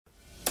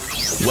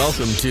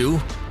Welcome to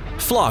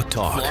Flock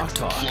Talk,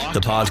 the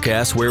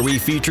podcast where we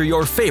feature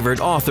your favorite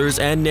authors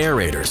and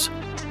narrators.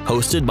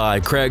 Hosted by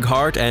Craig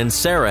Hart and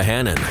Sarah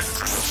Hannon.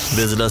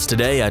 Visit us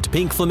today at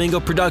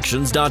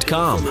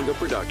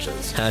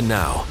pinkflamingoproductions.com. And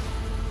now,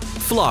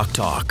 Flock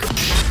Talk.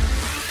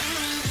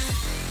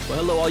 Well,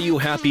 hello, all you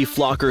happy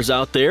flockers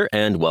out there,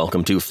 and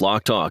welcome to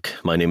Flock Talk.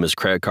 My name is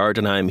Craig Hart,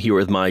 and I'm here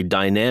with my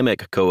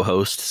dynamic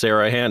co-host,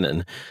 Sarah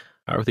Hannon.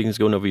 How are things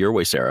going over your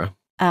way, Sarah?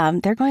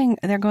 They're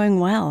going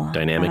well.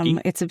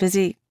 Dynamic-y? It's a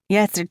busy.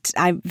 Yes,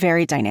 I'm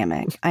very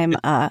dynamic. I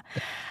have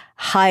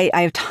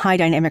high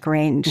dynamic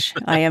range.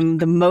 I am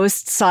the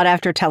most sought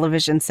after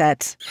television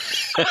set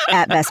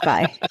at Best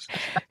Buy.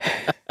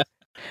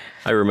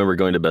 I remember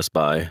going to Best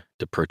Buy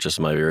to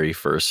purchase my very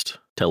first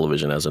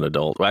television as an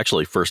adult. Well,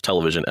 actually, first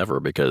television ever,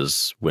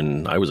 because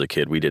when I was a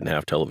kid, we didn't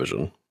have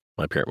television.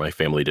 My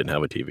family didn't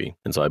have a TV.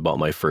 And so I bought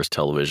my first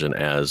television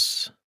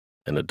as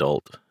an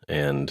adult,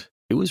 and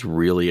it was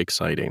really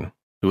exciting.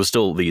 It was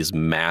still these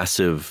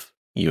massive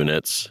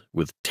units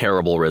with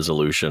terrible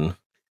resolution.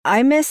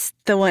 I miss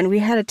the one, we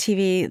had a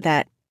TV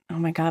that, oh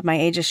my God, my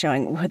age is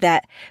showing,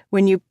 that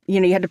when you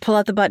had to pull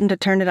out the button to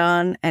turn it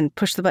on and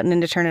push the button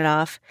in to turn it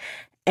off.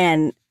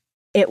 And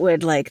it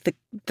would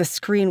the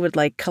screen would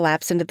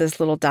collapse into this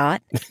little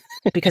dot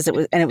because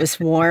it was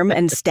warm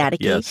and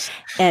staticky. Yes.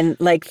 And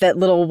that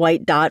little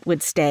white dot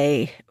would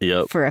stay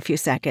for a few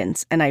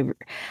seconds. And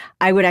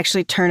I would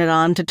actually turn it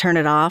on to turn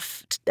it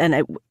off,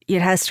 and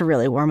it has to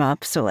really warm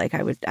up. So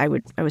I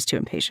was too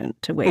impatient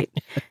to wait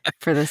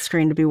for the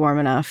screen to be warm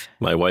enough.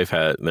 My wife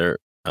had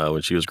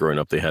when she was growing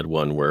up, they had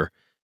one where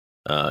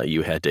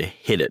you had to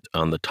hit it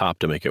on the top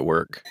to make it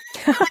work.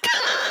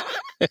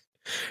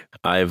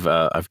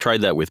 I've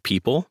tried that with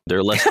people.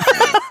 They're less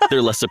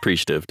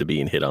appreciative to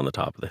being hit on the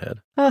top of the head.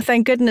 Oh,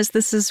 thank goodness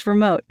this is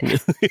remote.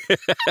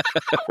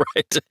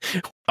 Right.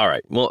 All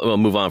right. Well, we'll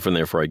move on from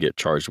there before I get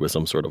charged with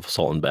some sort of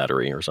assault and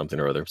battery or something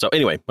or other. So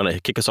anyway, want to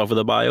kick us off with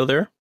a bio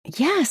there?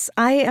 Yes,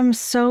 I am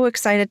so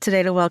excited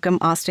today to welcome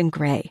Austenne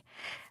Grey.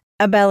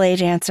 A ballet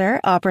dancer,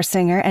 opera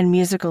singer, and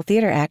musical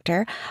theater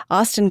actor,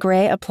 Austenne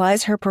Grey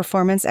applies her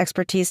performance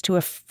expertise to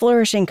a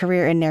flourishing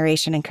career in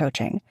narration and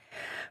coaching.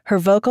 Her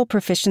vocal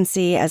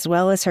proficiency, as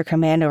well as her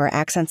command over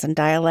accents and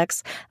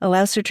dialects,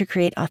 allows her to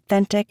create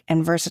authentic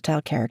and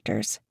versatile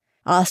characters.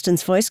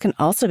 Austenne's voice can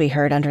also be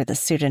heard under the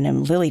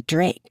pseudonym Lily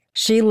Drake.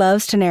 She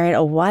loves to narrate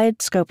a wide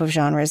scope of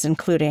genres,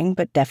 including,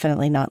 but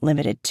definitely not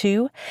limited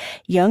to,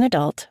 young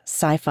adult,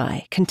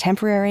 sci-fi,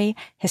 contemporary,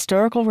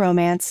 historical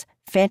romance,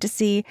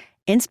 fantasy,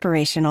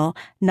 inspirational,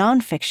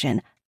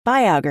 nonfiction,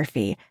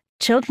 biography,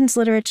 children's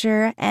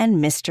literature, and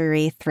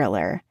mystery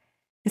thriller.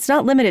 It's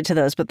not limited to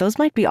those, but those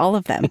might be all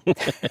of them.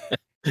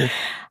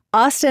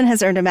 Austenne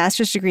has earned a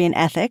master's degree in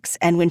ethics,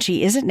 and when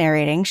she isn't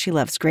narrating, she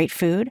loves great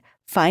food,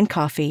 fine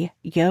coffee,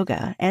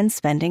 yoga, and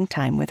spending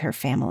time with her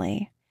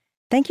family.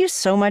 Thank you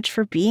so much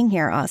for being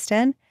here,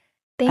 Austenne.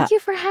 Thank you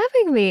for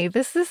having me.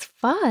 This is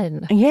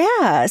fun.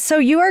 Yeah. So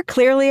you are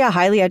clearly a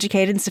highly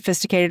educated and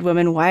sophisticated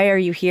woman. Why are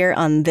you here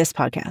on this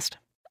podcast?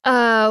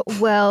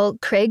 Well,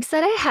 Craig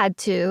said I had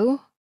to,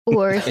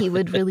 or he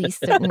would release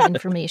certain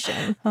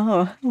information.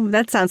 Oh,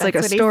 that sounds like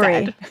a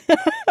story.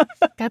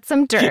 Got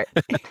some dirt.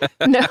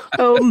 No.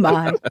 Oh,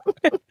 my.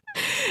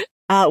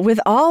 With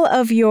all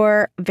of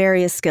your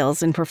various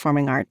skills in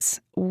performing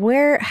arts,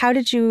 how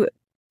did you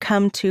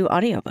come to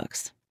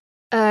audiobooks?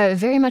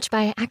 Very much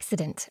by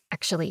accident,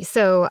 actually.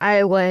 So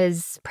I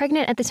was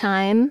pregnant at the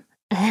time,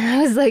 and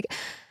I was like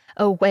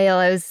a whale.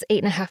 I was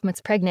 8.5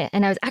 months pregnant,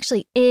 and I was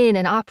actually in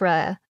an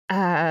opera.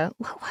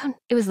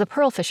 It was The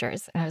Pearl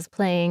Fishers, and I was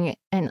playing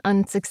an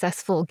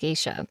unsuccessful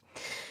geisha.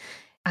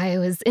 I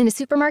was in a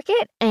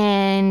supermarket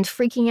and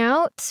freaking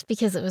out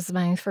because it was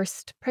my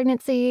first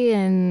pregnancy,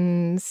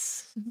 and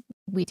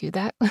we do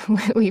that.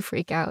 We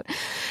freak out.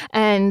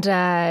 And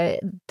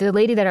the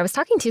lady that I was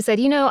talking to said,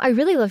 I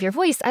really love your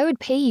voice. I would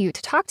pay you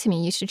to talk to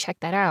me. You should check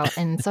that out.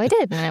 And so I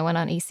did. And I went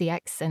on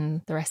ACX, and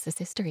the rest is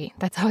history.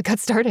 That's how it got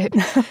started.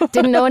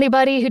 Didn't know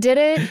anybody who did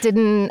it.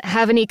 Didn't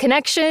have any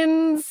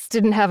connections.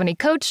 Didn't have any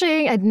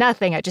coaching. I had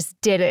nothing. I just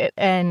did it.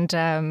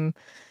 And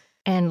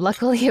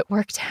luckily it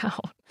worked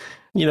out.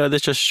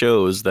 This just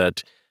shows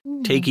that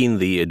taking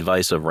the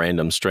advice of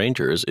random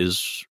strangers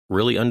is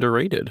really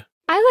underrated.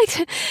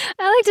 I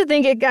like to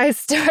think it got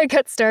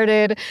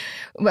started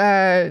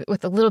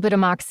with a little bit of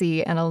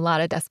moxie and a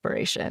lot of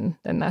desperation,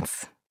 and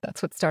that's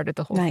what started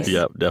the whole thing.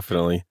 Yep,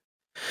 definitely.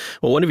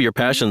 Well, one of your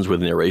passions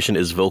with narration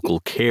is vocal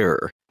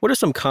care. What are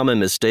some common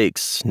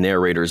mistakes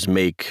narrators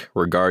make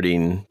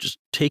regarding just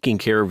taking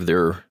care of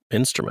their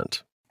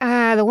instrument?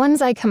 The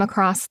ones I come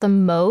across the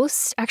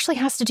most actually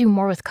has to do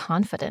more with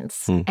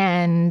confidence.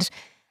 And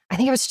I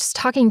think I was just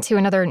talking to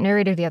another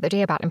narrator the other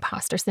day about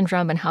imposter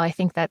syndrome and how I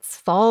think that's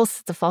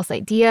false. It's a false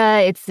idea.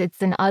 It's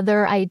an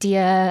other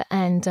idea.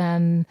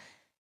 And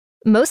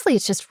mostly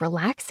it's just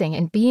relaxing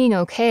and being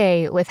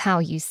okay with how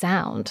you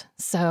sound.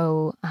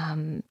 So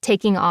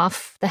taking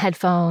off the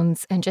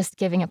headphones and just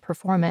giving a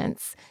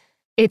performance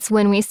it's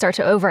when we start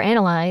to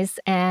overanalyze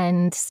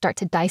and start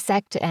to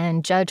dissect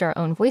and judge our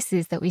own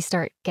voices that we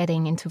start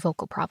getting into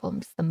vocal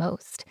problems the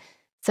most.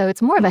 So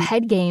it's more of a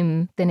head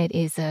game than it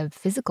is a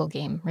physical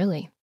game,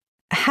 really.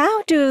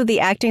 How do the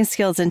acting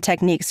skills and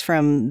techniques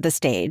from the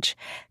stage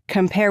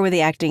compare with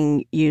the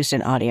acting used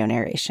in audio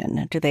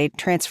narration? Do they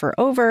transfer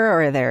over,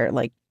 or are there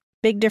like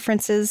big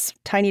differences,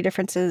 tiny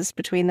differences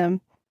between them?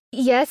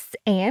 Yes,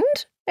 and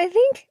I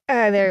think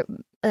there.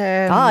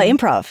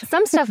 Improv.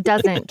 Some stuff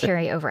doesn't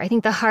carry over. I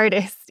think the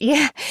hardest,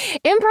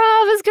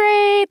 improv is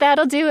great.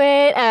 That'll do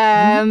it.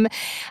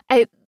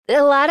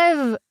 A lot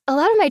of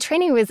my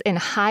training was in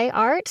high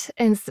art,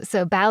 and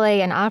so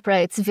ballet and opera.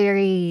 It's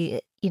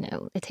very,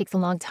 it takes a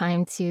long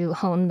time to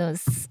hone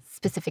those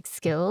specific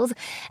skills,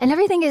 and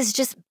everything is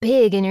just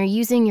big, and you're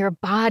using your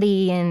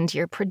body, and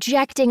you're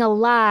projecting a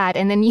lot,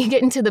 and then you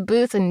get into the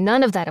booth, and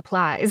none of that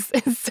applies.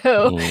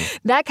 So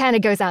that kind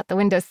of goes out the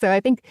window. So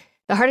I think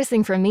the hardest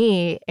thing for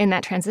me in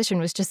that transition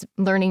was just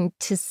learning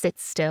to sit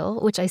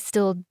still, which I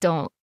still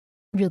don't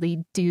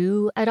really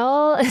do at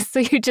all. So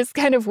you just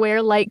kind of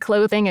wear light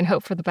clothing and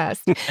hope for the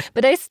best.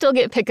 But I still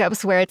get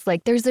pickups where it's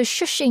like, there's a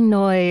shushing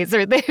noise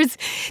or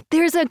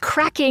there's a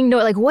cracking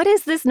noise. Like, what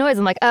is this noise?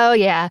 I'm like, oh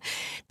yeah,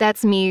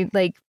 that's me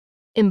like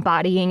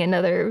embodying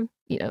another,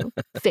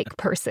 fake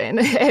person.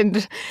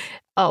 And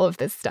all of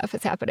this stuff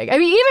is happening. I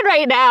mean, even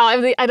right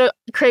now,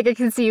 Craig, I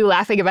can see you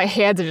laughing and my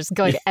hands are just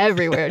going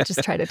everywhere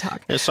just trying to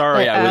talk.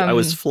 Sorry, but, I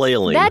was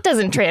flailing. That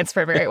doesn't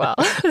transfer very well.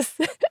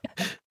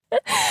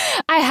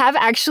 I have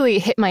actually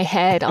hit my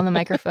head on the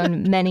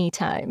microphone many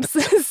times.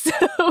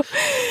 So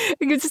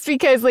it's just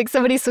because like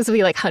somebody's supposed to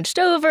be like hunched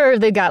over,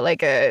 they've got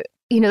like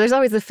there's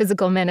always a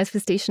physical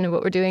manifestation of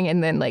what we're doing.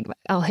 And then like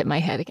I'll hit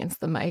my head against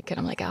the mic and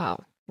I'm like, oh,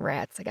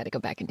 rats, I got to go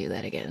back and do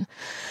that again.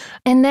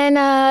 And then,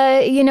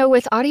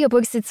 with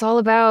audiobooks, it's all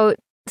about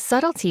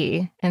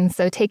subtlety. And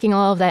so taking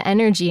all of that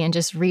energy and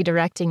just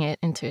redirecting it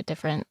into a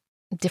different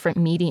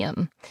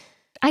medium.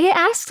 I get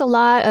asked a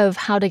lot of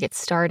how to get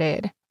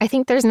started. I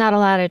think there's not a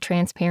lot of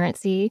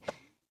transparency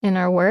in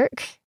our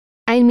work.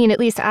 I mean, at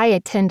least I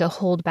tend to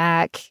hold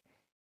back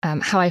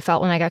how I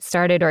felt when I got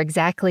started or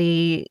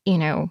exactly,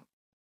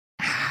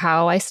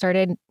 how I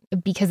started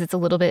because it's a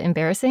little bit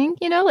embarrassing,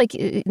 like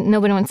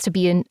nobody wants to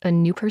be a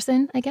new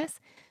person, I guess.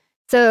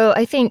 So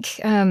I think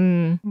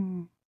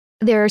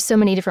there are so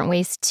many different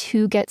ways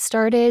to get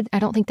started. I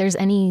don't think there's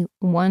any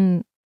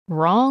one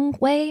wrong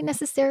way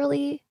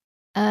necessarily,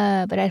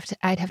 but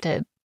I'd have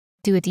to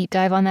do a deep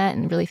dive on that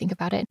and really think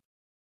about it.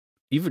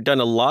 You've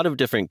done a lot of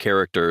different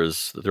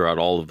characters throughout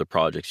all of the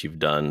projects you've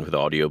done with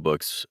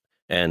audiobooks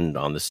and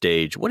on the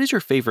stage. What is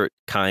your favorite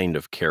kind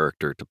of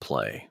character to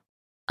play?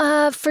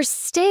 For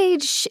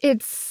stage,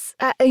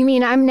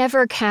 I'm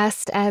never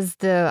cast as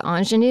the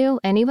ingenue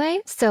anyway,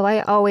 so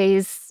I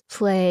always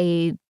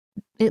play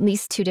at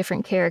least two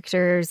different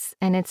characters,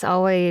 and it's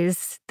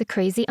always the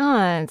crazy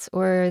aunt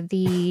or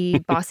the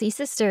bossy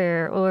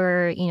sister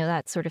or,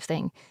 that sort of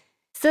thing.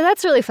 So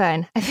that's really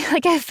fun. I feel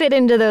like I fit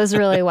into those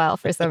really well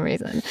for some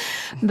reason.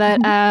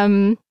 But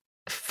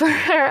for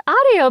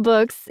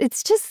audiobooks,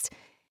 it's just,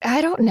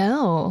 I don't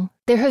know.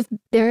 There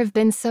have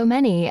been so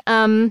many.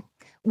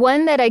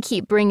 One that I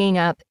keep bringing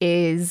up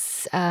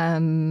is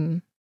I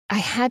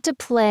had to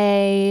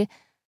play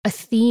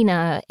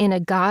Athena in a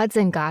Gods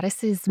and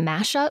Goddesses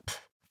mashup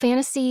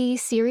fantasy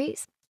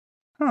series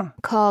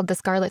called the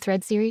Scarlet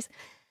Thread series,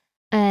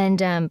 and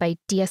by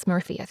D.S.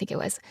 Murphy, I think it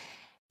was.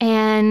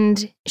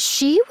 And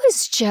she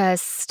was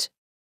just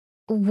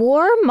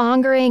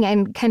warmongering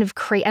and kind of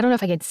crazy. I don't know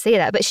if I could say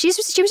that, but she was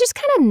just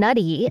kind of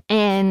nutty,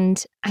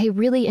 and I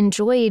really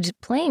enjoyed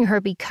playing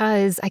her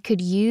because I could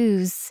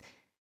use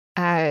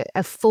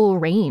a full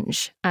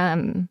range.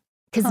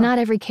 Because not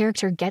every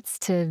character gets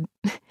to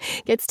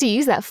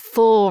use that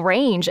full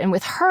range. And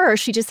with her,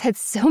 she just had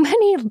so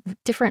many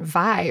different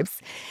vibes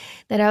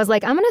that I was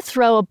like, I'm going to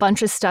throw a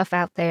bunch of stuff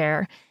out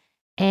there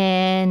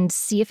and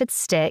see if it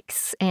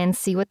sticks and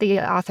see what the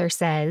author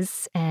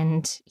says.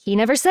 And he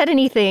never said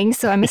anything,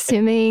 so I'm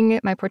assuming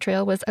my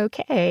portrayal was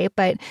okay.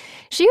 But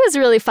she was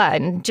really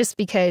fun just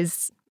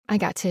because I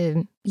got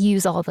to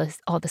use all the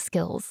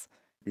skills.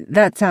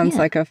 That sounds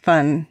like a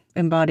fun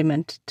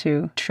embodiment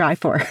to try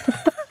for.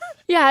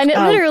 Yeah, and it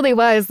literally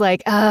was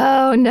like,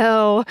 oh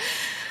no,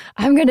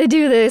 I'm going to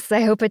do this.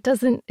 I hope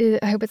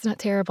it's not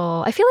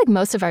terrible. I feel like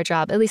most of our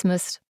job, at least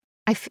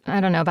I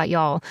don't know about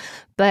y'all,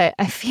 but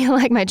I feel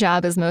like my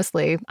job is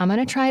mostly, I'm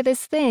going to try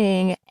this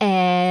thing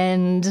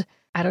and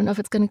I don't know if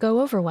it's going to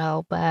go over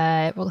well,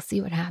 but we'll see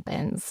what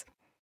happens.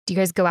 Do you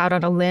guys go out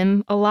on a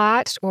limb a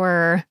lot,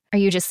 or are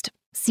you just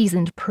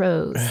seasoned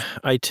pros?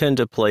 I tend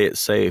to play it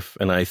safe,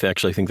 and I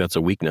actually think that's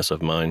a weakness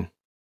of mine.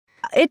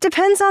 It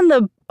depends on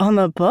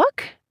the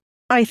book.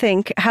 I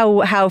think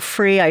how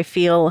free I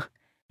feel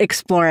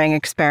exploring,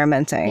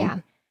 experimenting. Yeah.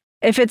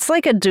 If it's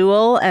like a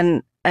duel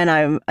and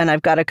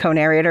I've got a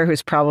co-narrator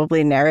who's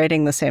probably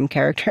narrating the same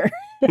character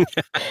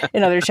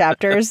in other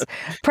chapters,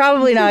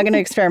 probably not going to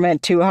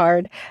experiment too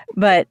hard.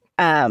 But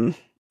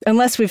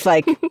unless we've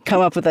like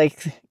come up with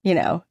like,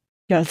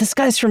 this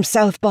guy's from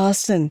South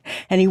Boston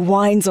and he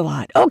whines a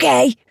lot.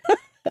 Okay.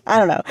 I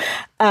don't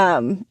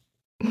know.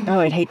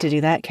 I'd hate to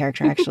do that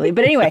character actually.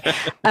 But anyway,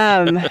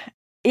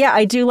 yeah,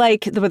 I do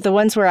like the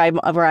ones where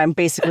I'm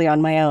basically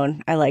on my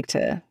own. I like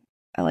to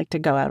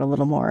go out a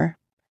little more,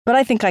 but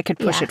I think I could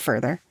push it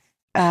further.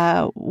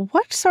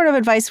 What sort of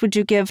advice would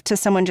you give to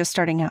someone just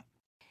starting out?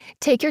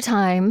 Take your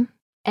time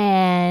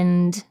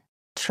and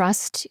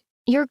trust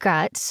your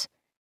gut.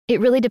 It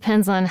really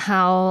depends on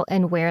how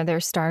and where they're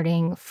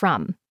starting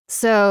from.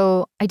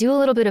 So I do a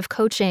little bit of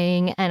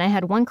coaching, and I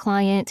had one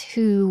client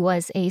who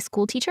was a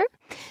school teacher,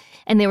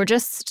 and they were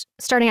just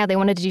starting out. They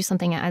wanted to do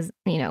something as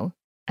a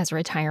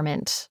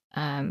retirement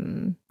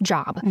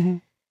job. Mm-hmm.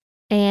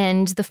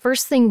 And the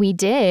first thing we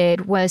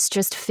did was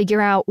just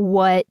figure out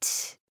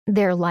what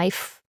they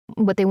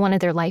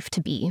wanted their life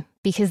to be,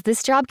 because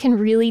this job can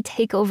really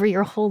take over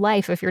your whole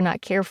life if you're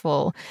not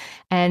careful.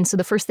 And so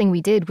the first thing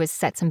we did was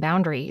set some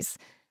boundaries.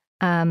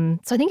 So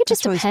I think it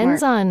just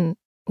depends on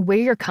where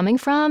you're coming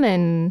from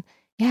and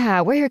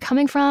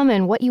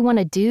what you want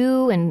to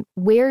do and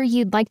where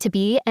you'd like to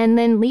be, and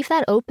then leave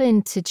that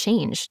open to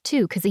change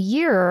too. Because a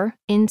year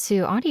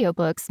into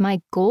audiobooks, my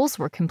goals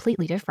were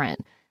completely different.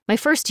 My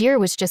first year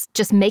was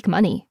just make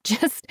money,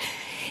 just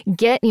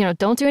get,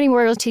 don't do any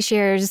more royalty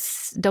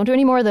shares, don't do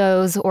any more of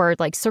those, or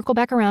like circle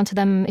back around to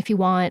them if you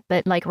want.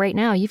 But like right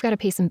now, you've got to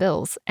pay some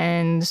bills,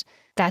 and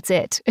that's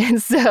it.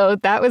 And so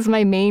that was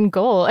my main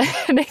goal.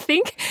 And I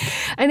think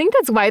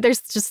that's why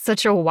there's just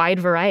such a wide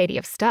variety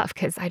of stuff,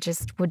 because I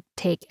just would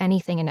take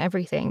anything and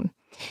everything.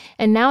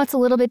 And now it's a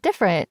little bit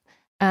different.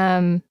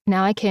 Now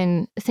I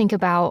can think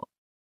about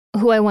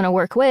who I want to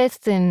work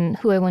with and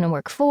who I want to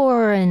work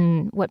for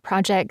and what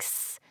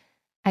projects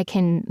I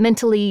can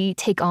mentally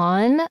take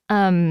on.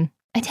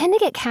 I tend to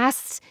get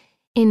cast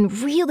in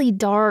really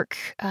dark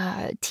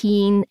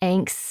teen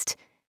angst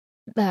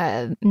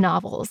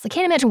novels. I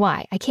can't imagine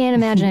why. I can't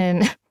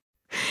imagine.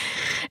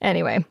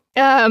 Anyway,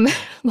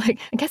 I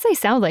guess I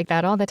sound like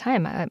that all the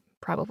time,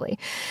 probably.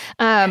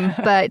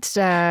 But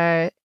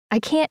I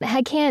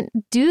can't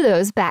do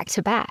those back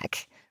to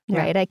back,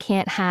 right? I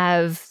can't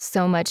have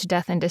so much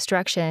death and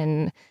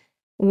destruction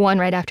one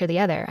right after the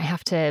other. I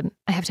have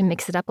to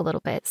mix it up a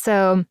little bit.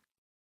 So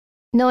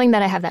knowing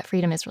that I have that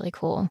freedom is really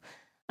cool.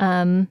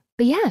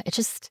 But yeah, it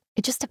just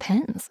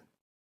depends.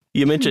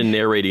 You mentioned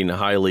narrating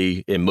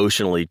highly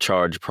emotionally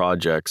charged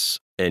projects,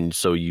 and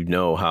so you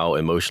know how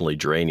emotionally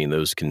draining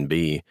those can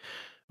be.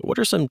 What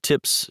are some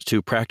tips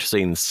to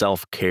practicing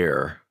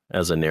self-care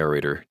as a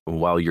narrator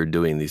while you're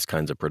doing these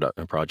kinds of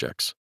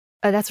projects?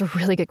 That's a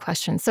really good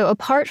question. So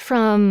apart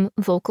from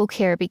vocal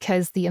care,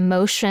 because the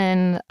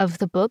emotion of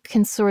the book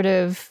can sort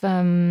of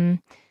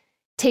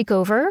take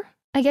over,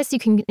 I guess you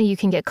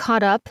can get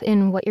caught up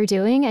in what you're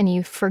doing and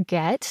you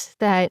forget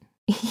that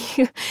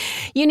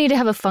you need to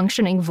have a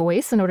functioning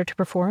voice in order to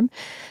perform.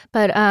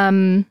 But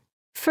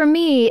for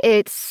me,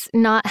 it's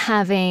not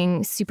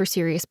having super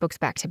serious books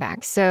back to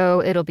back.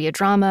 So it'll be a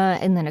drama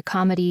and then a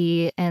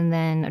comedy and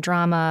then a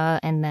drama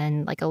and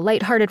then like a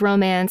lighthearted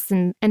romance.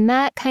 And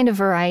that kind of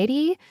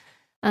variety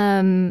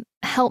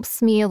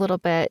helps me a little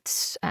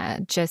bit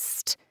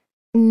just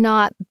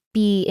not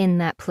be in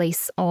that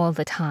place all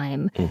the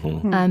time.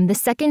 Mm-hmm. The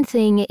second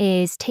thing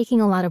is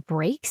taking a lot of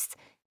breaks,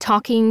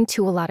 talking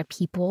to a lot of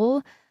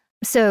people.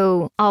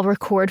 So I'll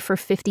record for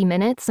 50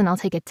 minutes and I'll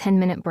take a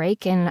 10-minute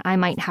break, and I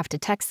might have to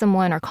text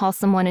someone or call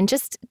someone and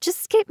just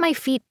get my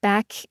feet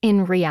back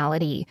in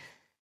reality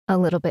a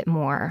little bit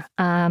more,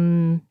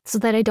 so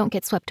that I don't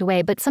get swept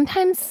away. But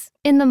sometimes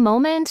in the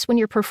moment when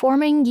you're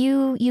performing,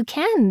 you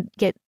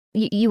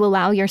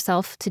allow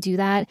yourself to do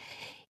that.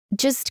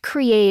 Just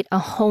create a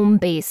home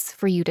base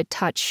for you to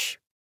touch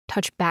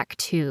back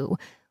to,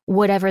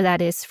 whatever that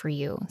is for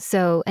you.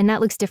 So, and that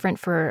looks different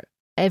for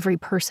every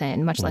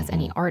person, much less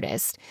any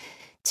artist,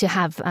 to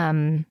have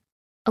a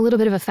little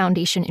bit of a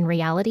foundation in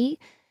reality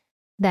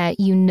that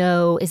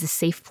is a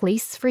safe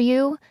place for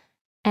you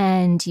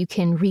and you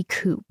can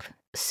recoup.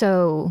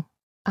 So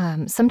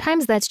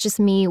sometimes that's just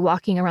me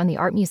walking around the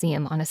art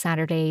museum on a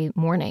Saturday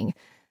morning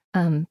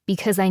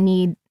because I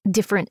need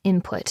different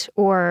input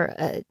or,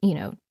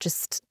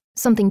 just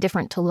something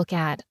different to look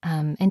at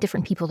and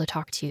different people to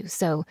talk to.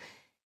 So,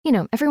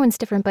 everyone's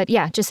different, but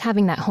yeah, just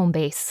having that home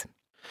base.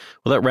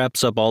 Well, that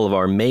wraps up all of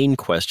our main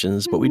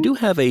questions, but we do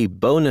have a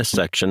bonus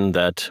section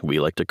that we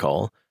like to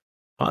call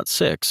Hot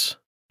Six.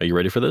 Are you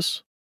ready for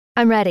this?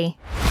 I'm ready.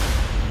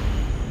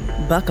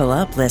 Buckle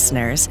up,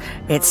 listeners.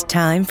 It's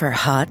time for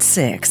Hot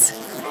Six.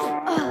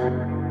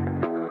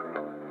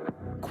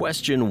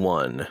 Question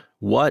 1.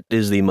 What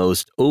is the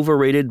most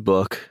overrated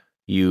book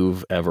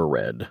you've ever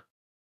read?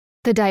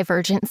 The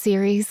Divergent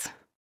series.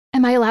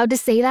 Am I allowed to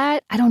say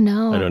that? I don't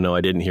know. I don't know. I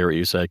didn't hear what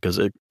you said because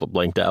it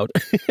blanked out.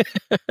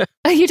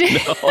 Oh, you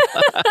did? No.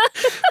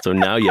 So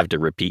now you have to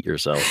repeat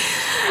yourself.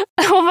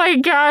 Oh my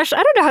gosh.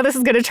 I don't know how this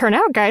is going to turn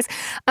out, guys.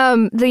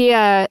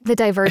 The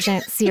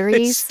Divergent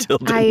series,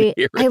 I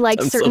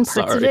liked certain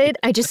parts of it.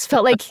 I just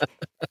felt like,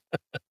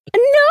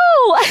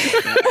 no!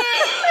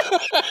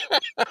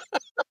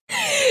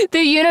 The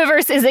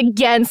universe is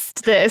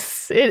against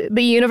this.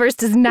 The universe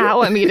does not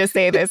want me to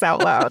say this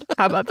out loud.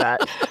 How about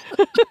that?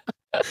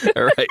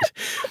 All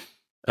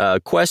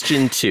right.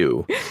 Question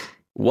 2.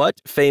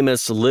 What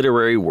famous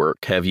literary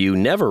work have you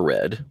never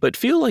read but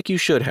feel like you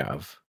should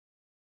have?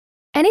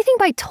 Anything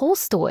by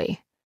Tolstoy.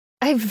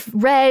 I've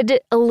read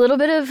a little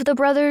bit of the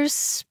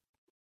brothers,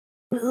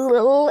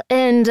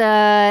 and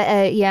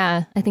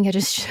yeah, I think I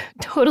just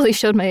totally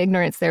showed my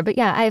ignorance there. But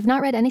yeah, I have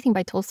not read anything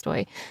by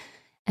Tolstoy.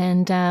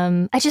 And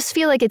I just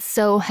feel like it's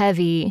so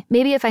heavy.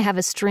 Maybe if I have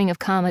a string of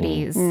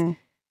comedies,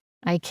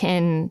 I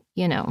can,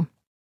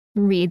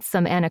 read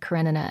some Anna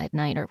Karenina at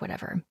night or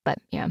whatever. But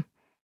yeah.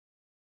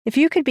 If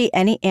you could be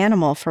any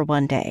animal for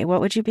one day, what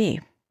would you be?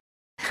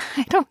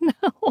 I don't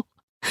know.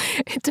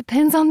 It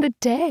depends on the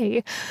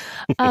day.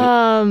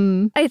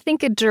 I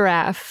think a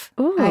giraffe.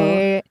 Ooh.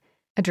 A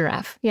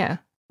giraffe, yeah.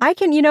 I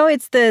can,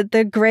 it's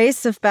the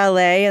grace of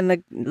ballet and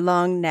the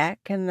long neck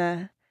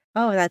and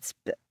it's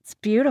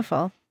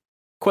beautiful.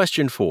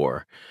 Question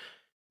 4.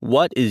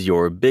 What is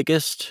your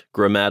biggest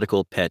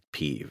grammatical pet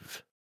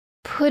peeve?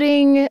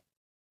 Putting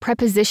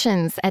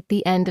prepositions at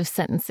the end of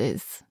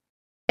sentences.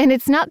 And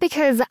it's not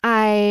because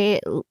I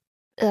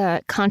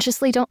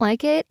consciously don't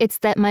like it. It's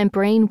that my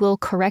brain will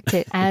correct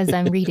it as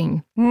I'm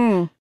reading.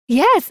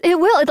 Yes, it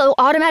will. It'll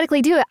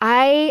automatically do it.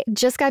 I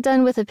just got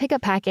done with a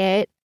pickup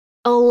packet.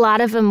 A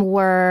lot of them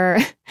were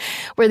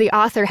where the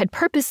author had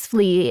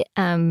purposefully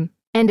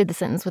ended the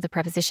sentence with a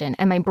preposition,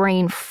 and my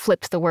brain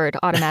flipped the word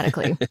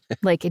automatically.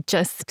 Like it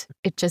just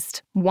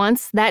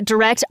wants that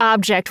direct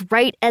object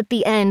right at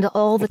the end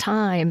all the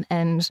time,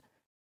 and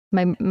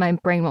my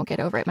brain won't get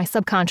over it. My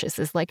subconscious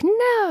is like,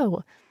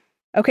 no.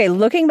 Okay,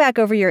 looking back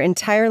over your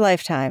entire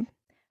lifetime,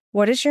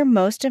 what is your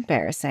most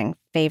embarrassing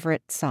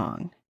favorite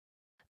song?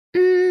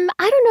 I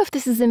don't know if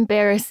this is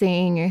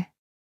embarrassing,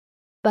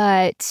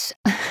 but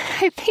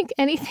I think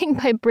anything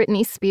by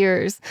Britney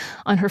Spears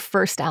on her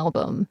first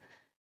album.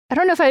 I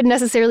don't know if I would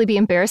necessarily be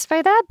embarrassed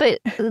by that, but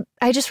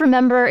I just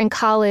remember in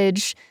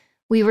college,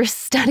 we were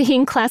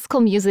studying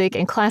classical music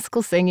and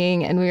classical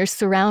singing, and we were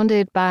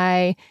surrounded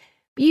by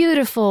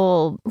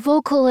beautiful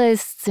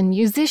vocalists and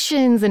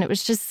musicians, and it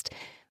was just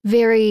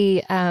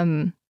very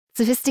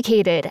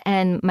sophisticated.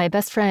 And my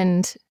best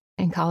friend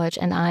in college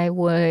and I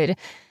would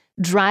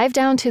drive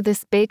down to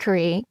this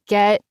bakery,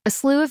 get a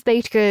slew of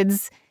baked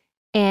goods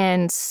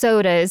and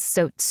sodas,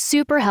 so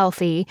super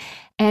healthy,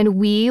 and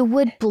we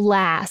would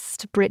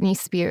blast Britney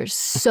Spears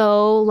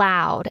so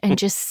loud and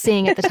just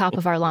sing at the top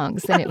of our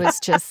lungs. And it was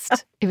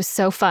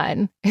so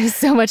fun. It was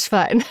so much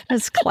fun.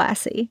 That's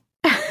classy.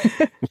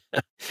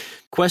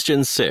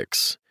 Question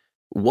 6.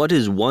 What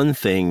is one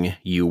thing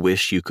you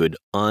wish you could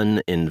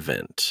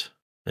uninvent,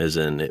 as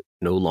in it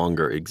no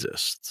longer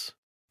exists?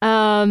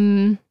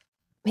 Man,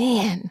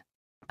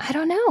 I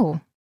don't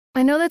know.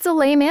 I know that's a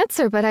lame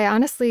answer, but I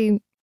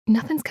honestly,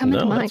 nothing's coming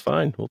to mind. No, that's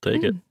fine. We'll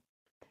take it.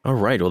 All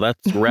right. Well, that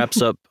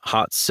wraps up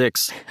Hot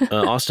 6.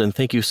 Austenne,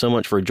 thank you so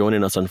much for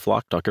joining us on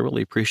Flock Talk. I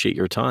really appreciate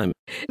your time.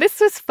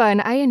 This was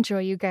fun. I enjoy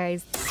you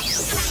guys.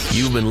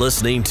 You've been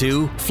listening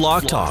to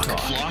Flock Talk,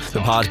 the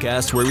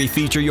podcast where we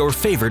feature your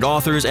favorite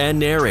authors and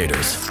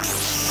narrators.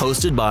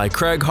 Hosted by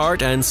Craig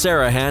Hart and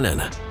Sarah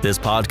Hannon. This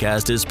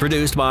podcast is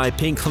produced by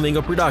Pink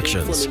Flamingo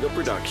Productions.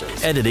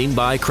 Editing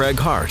by Craig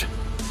Hart.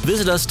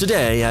 Visit us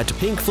today at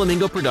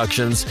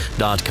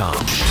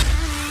pinkflamingoproductions.com.